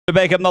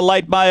Beckham, the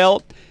late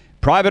mail.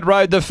 Private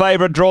Road, the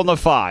favourite, drawn the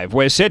 5.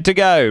 We're set to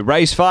go.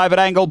 Race 5 at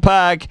Angle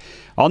Park.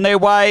 On their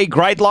way,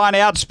 great line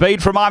out,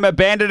 speed from I'm a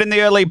Bandit in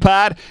the early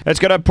part. It's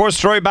going to push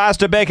through.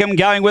 Master Beckham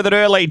going with it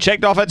early.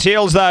 Checked off its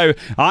heels though.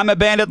 I'm a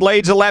Bandit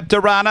leads a lap to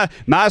Rana.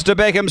 Master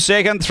Beckham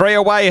second, 3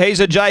 away. He's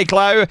a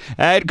J-Clo.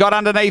 It got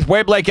underneath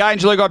Weblake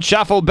Angel, who got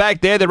shuffled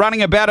back there. They're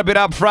running about a bit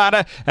up front.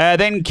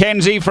 Then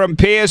Kenzie from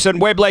Pierce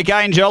and Weblake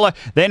Angel.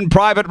 Then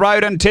Private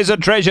Road and Tis a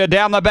Treasure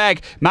down the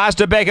back.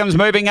 Master Beckham's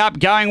moving up.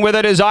 Going with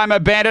it is I'm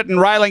a Bandit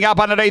and railing up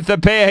underneath the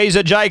pair. He's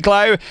a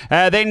J-Clo.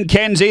 Then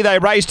Kenzie. They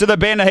race to the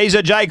bend. He's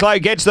a J-Clo.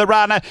 Gets the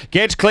runner,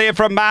 gets clear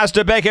from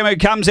Master Beckham, who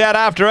comes out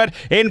after it.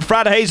 In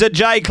front, he's a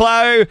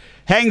J-Clo.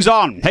 Hangs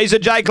on. He's a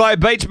J-Clo,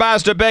 beats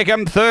Master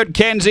Beckham. Third,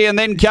 Kenzie, and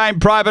then came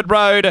Private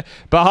Road.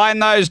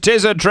 Behind those,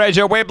 Tis a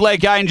Treasure,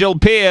 Weblake Angel,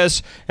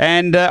 Pierce,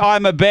 and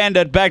I'm a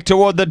Bandit back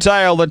toward the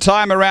tail. The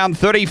time around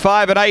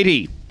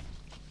 35.80.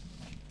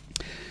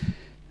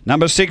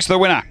 Number 6, the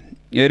winner.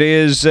 It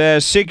is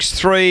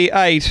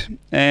 6-3-8,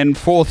 and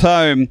fourth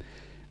home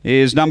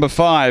is number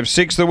 5.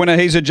 6, the winner.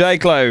 He's a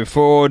J-Clo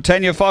for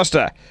Tanya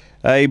Foster.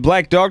 A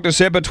black dog,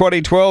 December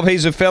 2012.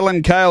 He's a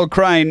felon, Cale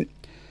Crane.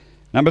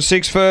 Number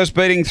 6 first,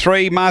 beating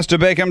 3, Master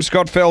Beckham,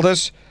 Scott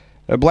Feltus.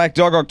 A black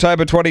dog,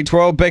 October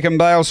 2012, Beckham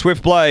Bale,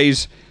 Swift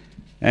Blaze.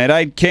 And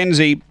 8,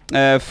 Kenzie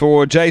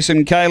for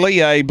Jason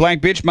Cayley. A black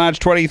bitch, March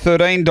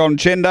 2013, Don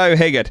Chendo,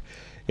 Heggett.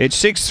 It's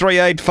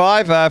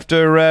 6-3-8-5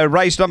 after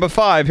race number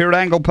 5 here at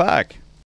Angle Park.